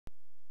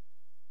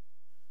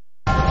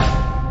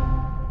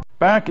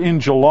Back in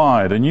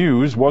July, the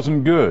news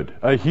wasn't good.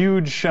 A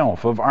huge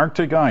shelf of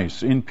Arctic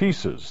ice in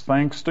pieces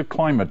thanks to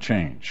climate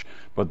change.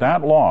 But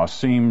that loss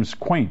seems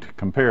quaint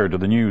compared to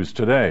the news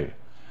today.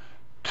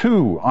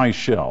 2 ice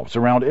shelves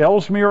around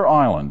Ellesmere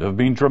Island have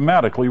been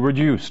dramatically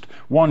reduced,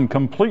 one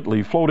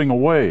completely floating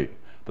away.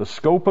 The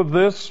scope of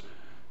this?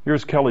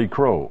 Here's Kelly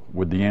Crow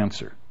with the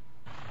answer.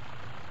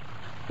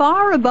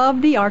 Far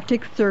above the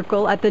Arctic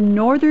Circle at the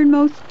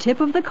northernmost tip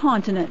of the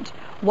continent,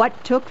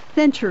 what took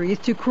centuries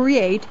to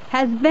create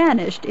has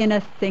vanished in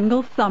a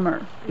single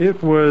summer.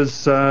 It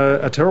was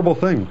a terrible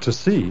thing to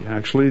see,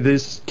 actually.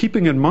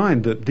 Keeping in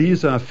mind that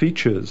these are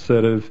features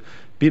that have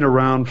been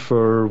around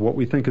for what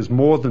we think is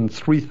more than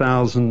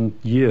 3,000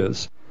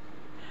 years.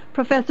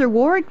 Professor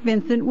Warwick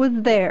Vincent was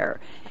there.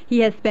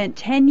 He has spent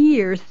 10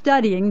 years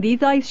studying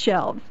these ice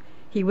shelves.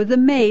 He was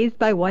amazed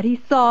by what he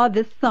saw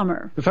this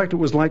summer. In fact, it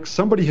was like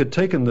somebody had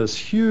taken this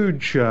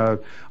huge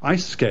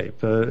ice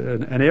scape,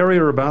 an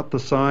area about the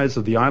size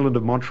of the island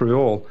of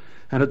Montreal,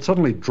 and had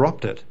suddenly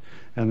dropped it,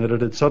 and that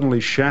it had suddenly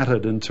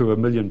shattered into a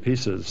million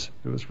pieces.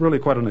 It was really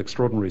quite an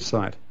extraordinary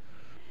sight.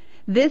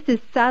 This is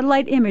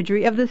satellite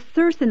imagery of the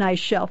Thurston ice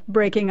shelf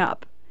breaking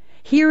up.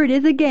 Here it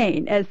is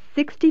again as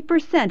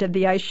 60% of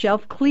the ice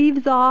shelf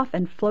cleaves off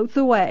and floats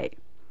away.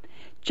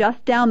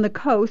 Just down the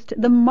coast,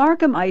 the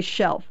Markham Ice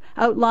Shelf,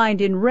 outlined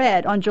in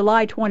red on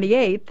July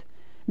 28th,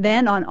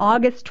 then on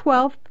August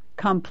 12th,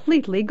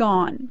 completely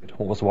gone.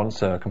 What was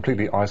once a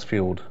completely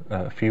ice-filled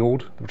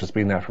field, which has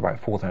been there for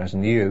about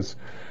 4,000 years,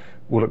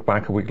 we'll look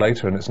back a week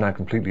later and it's now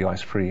completely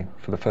ice-free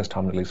for the first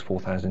time in at least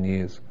 4,000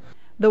 years.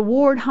 The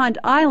Ward Hunt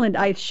Island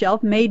ice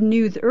shelf made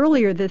news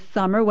earlier this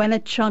summer when a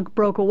chunk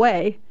broke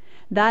away.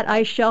 That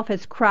ice shelf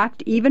has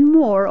cracked even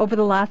more over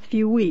the last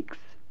few weeks.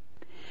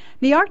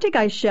 The Arctic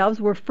ice shelves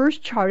were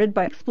first charted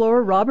by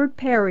explorer Robert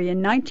Peary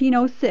in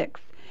 1906.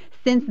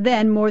 Since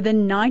then, more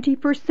than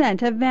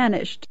 90% have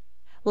vanished.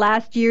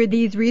 Last year,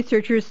 these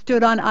researchers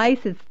stood on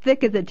ice as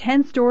thick as a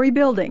 10-story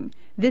building.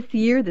 This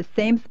year, the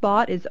same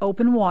spot is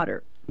open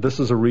water.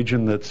 This is a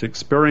region that's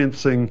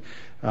experiencing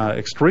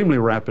extremely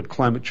rapid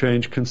climate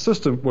change,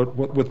 consistent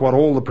with what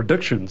all the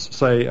predictions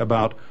say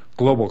about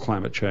global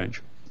climate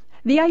change.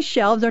 The ice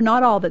shelves are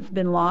not all that's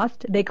been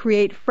lost. They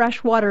create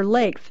freshwater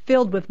lakes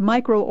filled with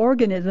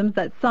microorganisms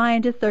that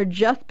scientists are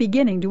just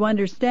beginning to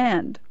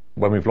understand.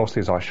 When we've lost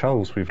these ice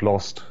shelves, we've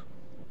lost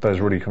those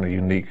really kind of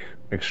unique,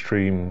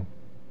 extreme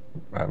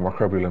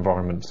microbial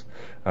environments.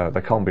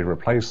 They can't be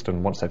replaced,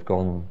 and once they've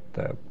gone,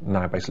 they're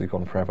now basically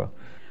gone forever.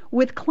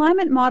 With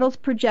climate models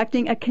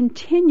projecting a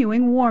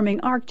continuing warming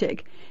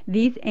Arctic,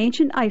 these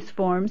ancient ice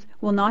forms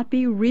will not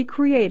be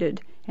recreated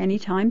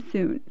anytime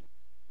soon.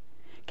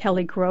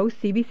 Kelly Crow,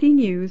 CBC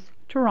News,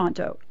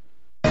 Toronto.